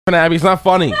laughing, Abby. It's not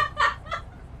funny. You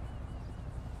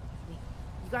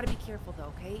gotta be careful,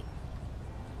 though, okay?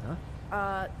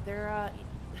 Huh?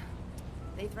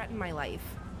 They threatened my life,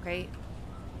 okay?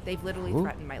 They've literally Who?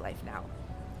 threatened my life now.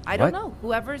 I don't know.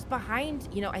 Whoever's behind,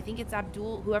 you know, I think it's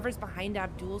Abdul. Whoever's behind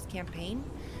Abdul's campaign,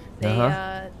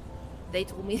 they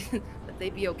told me that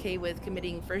they'd be okay with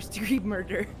committing first-degree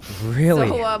murder. Really?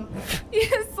 So,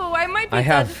 yeah, so I might be I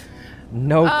have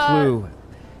no clue.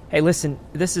 Hey, listen,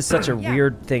 this is such a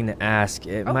weird thing to ask.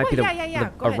 It might be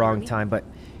a wrong time, but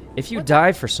if you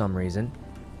die for some reason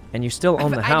and you still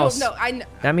own the house,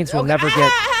 that means we'll never get...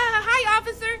 Hi,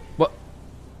 officer. What?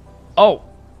 Oh,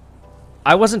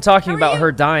 I wasn't talking about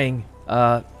her dying.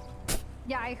 Yeah,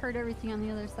 I heard everything on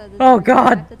the other side of the Oh, door.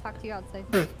 God. I have to talk to you outside.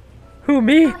 Who,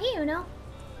 me? Oh, hey, Uno.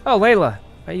 Oh, Layla.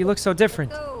 You look so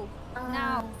different. Go.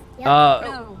 Now.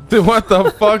 No. Dude, what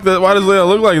the fuck? Why does Leia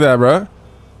look like that, bro?